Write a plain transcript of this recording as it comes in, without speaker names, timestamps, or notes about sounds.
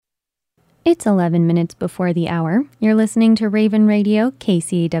It's 11 minutes before the hour. You're listening to Raven Radio,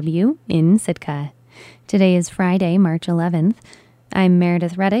 KCAW, in Sitka. Today is Friday, March 11th. I'm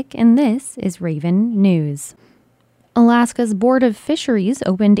Meredith Reddick, and this is Raven News. Alaska's Board of Fisheries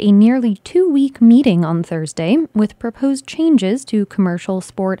opened a nearly 2-week meeting on Thursday with proposed changes to commercial,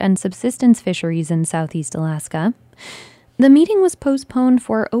 sport, and subsistence fisheries in southeast Alaska. The meeting was postponed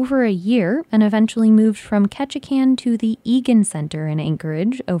for over a year and eventually moved from Ketchikan to the Egan Center in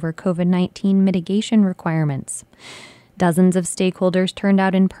Anchorage over COVID-19 mitigation requirements. Dozens of stakeholders turned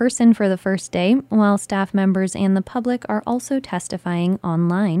out in person for the first day, while staff members and the public are also testifying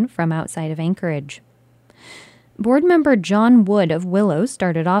online from outside of Anchorage. Board member John Wood of Willow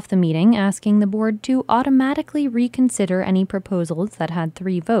started off the meeting asking the board to automatically reconsider any proposals that had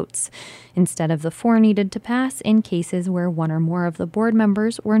 3 votes, instead of the 4 needed to pass in cases where 1 or more of the board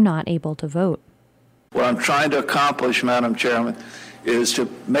members were not able to vote. What I'm trying to accomplish, Madam Chairman, is to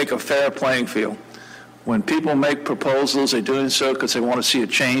make a fair playing field. When people make proposals, they're doing so because they want to see a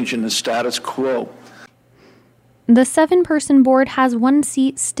change in the status quo. The 7-person board has 1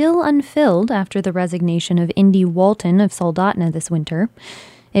 seat still unfilled after the resignation of Indy Walton of Soldotna this winter.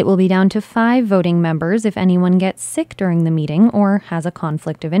 It will be down to 5 voting members if anyone gets sick during the meeting or has a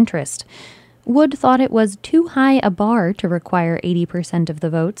conflict of interest. Wood thought it was too high a bar to require 80% of the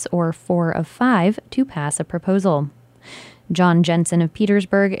votes, or 4 of 5, to pass a proposal. John Jensen of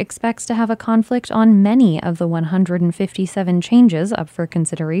Petersburg expects to have a conflict on many of the 157 changes up for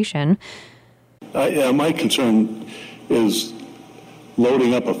consideration. My concern is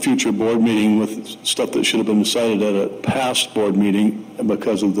loading up a future board meeting with stuff that should have been decided at a past board meeting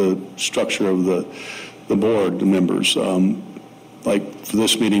because of the structure of the board members. Like for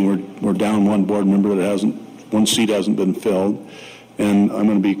this meeting, we're down 1 board member that 1 seat hasn't been filled, and I'm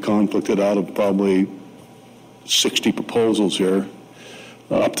going to be conflicted out of probably 60 proposals here,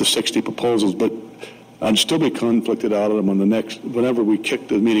 up to 60 proposals, but I'd still be conflicted out of them on the next, whenever we kick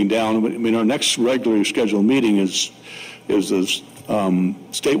the meeting down. I mean, our next regularly scheduled meeting is this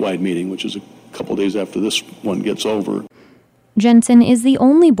statewide meeting, which is a couple days after this one gets over. Jensen is the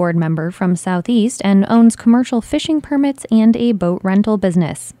only board member from Southeast and owns commercial fishing permits and a boat rental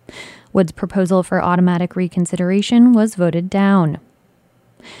business. Wood's proposal for automatic reconsideration was voted down.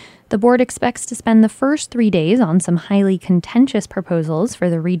 The board expects to spend the first 3 days on some highly contentious proposals for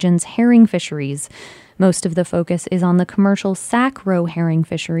the region's herring fisheries. Most of the focus is on the commercial sack roe herring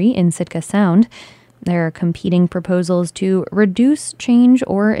fishery in Sitka Sound. There are competing proposals to reduce, change,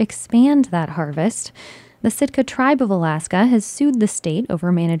 or expand that harvest. The Sitka Tribe of Alaska has sued the state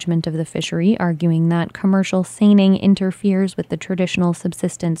over management of the fishery, arguing that commercial seining interferes with the traditional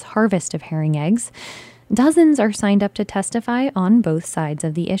subsistence harvest of herring eggs. Dozens are signed up to testify on both sides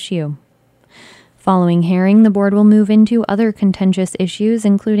of the issue. Following herring, the board will move into other contentious issues,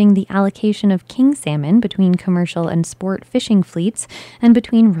 including the allocation of king salmon between commercial and sport fishing fleets and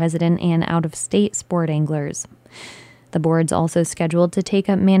between resident and out-of-state sport anglers. The board's also scheduled to take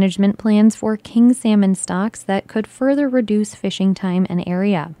up management plans for king salmon stocks that could further reduce fishing time and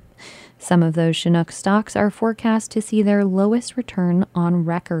area. Some of those Chinook stocks are forecast to see their lowest return on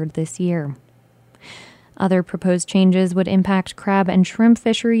record this year. Other proposed changes would impact crab and shrimp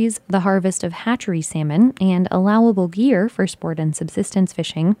fisheries, the harvest of hatchery salmon, and allowable gear for sport and subsistence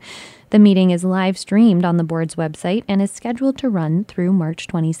fishing. The meeting is live streamed on the board's website and is scheduled to run through March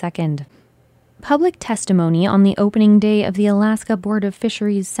 22nd. Public testimony on the opening day of the Alaska Board of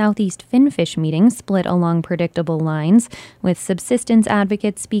Fisheries Southeast Finfish meeting split along predictable lines, with subsistence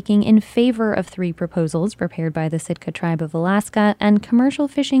advocates speaking in favor of 3 proposals prepared by the Sitka Tribe of Alaska and commercial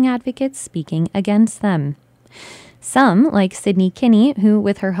fishing advocates speaking against them. Some, like Sydney Kinney, who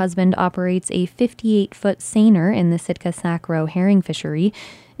with her husband operates a 58-foot seiner in the Sitka sack roe herring fishery,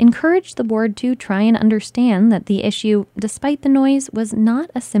 encouraged the board to try and understand that the issue, despite the noise, was not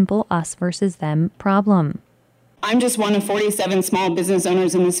a simple us versus them problem. I'm just one of 47 small business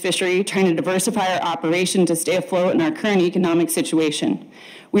owners in this fishery trying to diversify our operation to stay afloat in our current economic situation.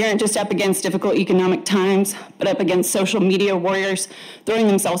 We aren't just up against difficult economic times, but up against social media warriors throwing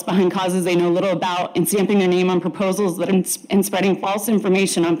themselves behind causes they know little about and stamping their name on proposals and spreading false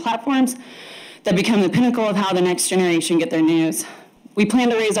information on platforms that become the pinnacle of how the next generation get their news. We plan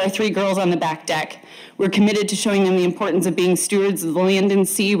to raise our 3 girls on the back deck. We're committed to showing them the importance of being stewards of the land and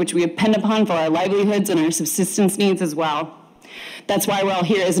sea, which we depend upon for our livelihoods and our subsistence needs as well. That's why we're all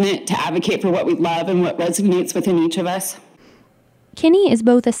here, isn't it? To advocate for what we love and what resonates within each of us. Kinney is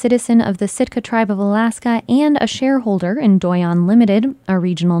both a citizen of the Sitka Tribe of Alaska and a shareholder in Doyon Limited, a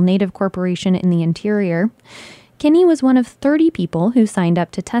regional native corporation in the interior. Kinney was one of 30 people who signed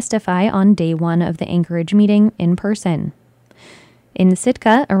up to testify on day 1 of the Anchorage meeting in person. In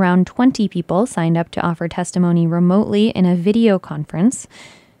Sitka, around 20 people signed up to offer testimony remotely in a video conference.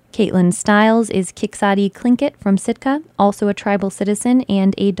 Caitlin Stiles is Kiksadi Tlingit from Sitka, also a tribal citizen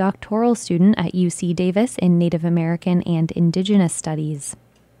and a doctoral student at UC Davis in Native American and Indigenous Studies.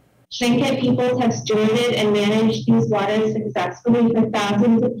 Tlingit peoples have stewarded and managed these waters successfully for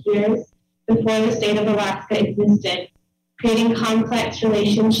thousands of years before the state of Alaska existed, creating complex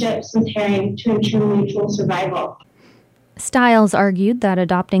relationships with herring to ensure mutual survival. Stiles argued that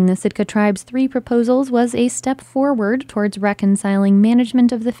adopting the Sitka tribe's 3 proposals was a step forward towards reconciling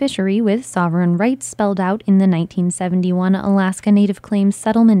management of the fishery with sovereign rights spelled out in the 1971 Alaska Native Claims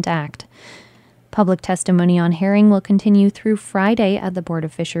Settlement Act. Public testimony on herring will continue through Friday at the Board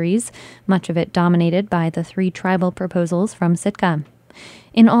of Fisheries, much of it dominated by the 3 tribal proposals from Sitka.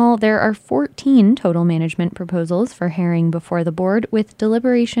 In all, there are 14 total management proposals for herring before the board, with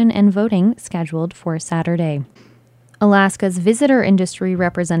deliberation and voting scheduled for Saturday. Alaska's visitor industry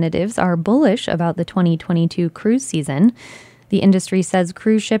representatives are bullish about the 2022 cruise season. The industry says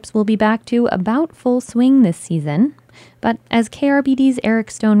cruise ships will be back to about full swing this season. But as KRBD's Eric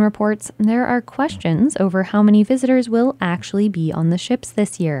Stone reports, there are questions over how many visitors will actually be on the ships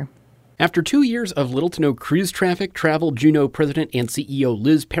this year. After 2 years of little to no cruise traffic, Travel Juneau President and CEO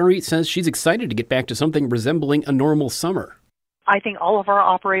Liz Perry says she's excited to get back to something resembling a normal summer. I think all of our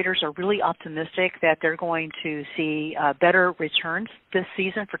operators are really optimistic that they're going to see better returns this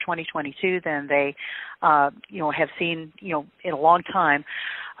season for 2022 than they, have seen, in a long time.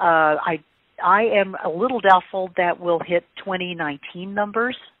 I am a little doubtful that we'll hit 2019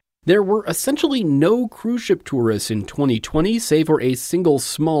 numbers. There were essentially no cruise ship tourists in 2020, save for a single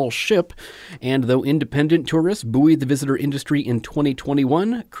small ship. And though independent tourists buoyed the visitor industry in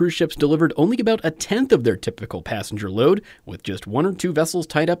 2021, cruise ships delivered only about a tenth of their typical passenger load, with just 1 or 2 vessels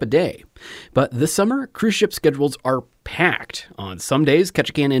tied up a day. But this summer, cruise ship schedules are packed. On some days,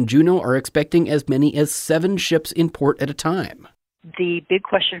 Ketchikan and Juneau are expecting as many as 7 ships in port at a time. The big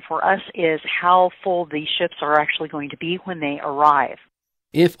question for us is how full these ships are actually going to be when they arrive.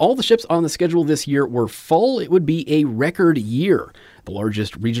 If all the ships on the schedule this year were full, it would be a record year. The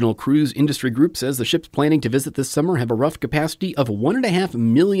largest regional cruise industry group says the ships planning to visit this summer have a rough capacity of 1.5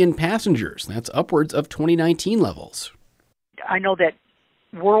 million passengers. That's upwards of 2019 levels. I know that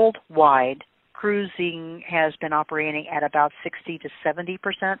worldwide, cruising has been operating at about 60 to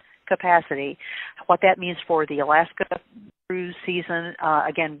 70% capacity. What that means for the Alaska cruise season,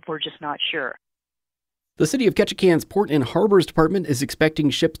 again, we're just not sure. The City of Ketchikan's Port and Harbors Department is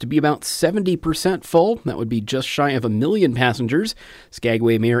expecting ships to be about 70% full. That would be just shy of 1 million passengers.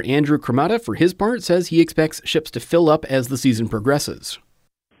 Skagway Mayor Andrew Cremata, for his part, says he expects ships to fill up as the season progresses.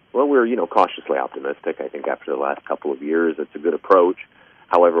 Well, we're, cautiously optimistic. I think after the last couple of years, it's a good approach.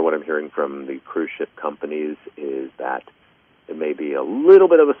 However, what I'm hearing from the cruise ship companies is that it may be a little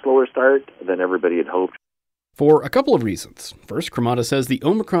bit of a slower start than everybody had hoped. For a couple of reasons. First, Cremata says the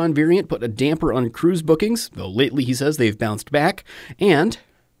Omicron variant put a damper on cruise bookings, though lately he says they've bounced back. And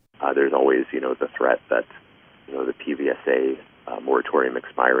there's always, the threat that, the PVSA moratorium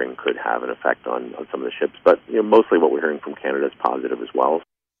expiring could have an effect on some of the ships. But, mostly what we're hearing from Canada is positive as well.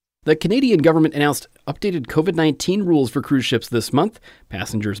 The Canadian government announced updated COVID-19 rules for cruise ships this month.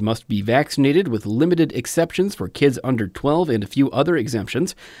 Passengers must be vaccinated with limited exceptions for kids under 12 and a few other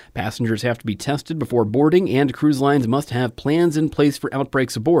exemptions. Passengers have to be tested before boarding, and cruise lines must have plans in place for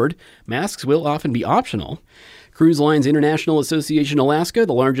outbreaks aboard. Masks will often be optional. Cruise Lines International Association Alaska,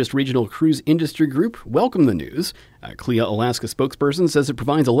 the largest regional cruise industry group, welcomed the news. A CLIA Alaska spokesperson says it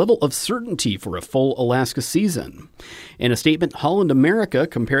provides a level of certainty for a full Alaska season. In a statement, Holland America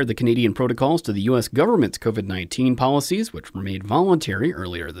compared the Canadian protocols to the U.S. government's COVID-19 policies, which were made voluntary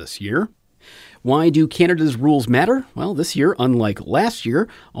earlier this year. Why do Canada's rules matter? Well, this year, unlike last year,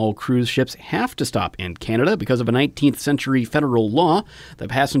 all cruise ships have to stop in Canada because of a 19th century federal law. The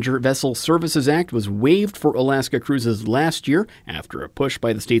Passenger Vessel Services Act was waived for Alaska cruises last year after a push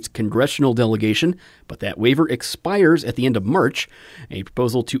by the state's congressional delegation, but that waiver expires at the end of March. A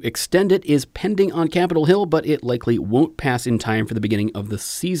proposal to extend it is pending on Capitol Hill, but it likely won't pass in time for the beginning of the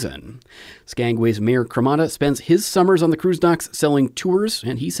season. Skagway's Mayor Cremata spends his summers on the cruise docks selling tours,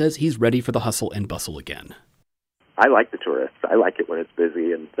 and he says he's ready for the hustle and bustle again. I like the tourists. I like it when it's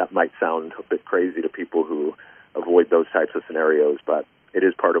busy, and that might sound a bit crazy to people who avoid those types of scenarios, but it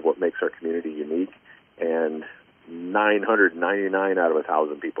is part of what makes our community unique, and 999 out of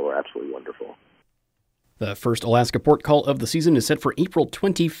 1,000 people are absolutely wonderful. The first Alaska port call of the season is set for April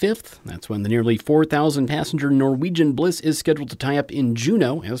 25th. That's when the nearly 4,000-passenger Norwegian Bliss is scheduled to tie up in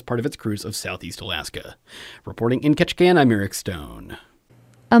Juneau as part of its cruise of Southeast Alaska. Reporting in Ketchikan, I'm Eric Stone.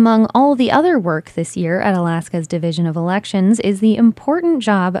 Among all the other work this year at Alaska's Division of Elections is the important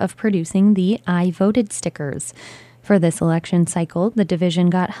job of producing the I Voted stickers. For this election cycle, the division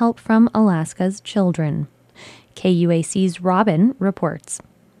got help from Alaska's children. KUAC's Robin reports.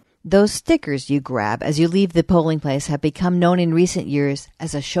 Those stickers you grab as you leave the polling place have become known in recent years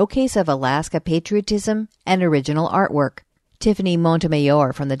as a showcase of Alaska patriotism and original artwork. Tiffany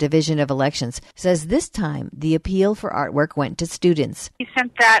Montemayor from the Division of Elections says this time the appeal for artwork went to students. We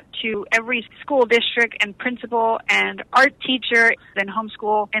sent that to every school district and principal and art teacher and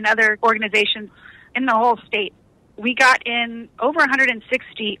homeschool and other organizations in the whole state. We got in over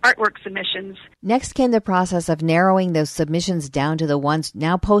 160 artwork submissions. Next came the process of narrowing those submissions down to the ones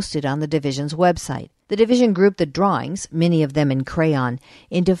now posted on the division's website. The division grouped the drawings, many of them in crayon,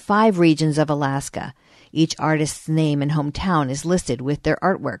 into 5 regions of Alaska. Each artist's name and hometown is listed with their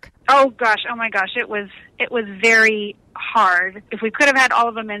artwork. Oh my gosh, it was very hard. If we could have had all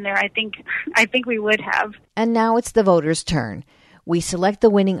of them in there, I think we would have. And now it's the voters' turn. We select the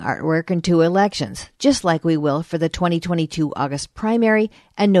winning artwork in 2 elections, just like we will for the 2022 August primary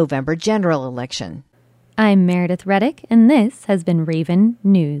and November general election. I'm Meredith Reddick, and this has been Raven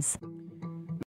News.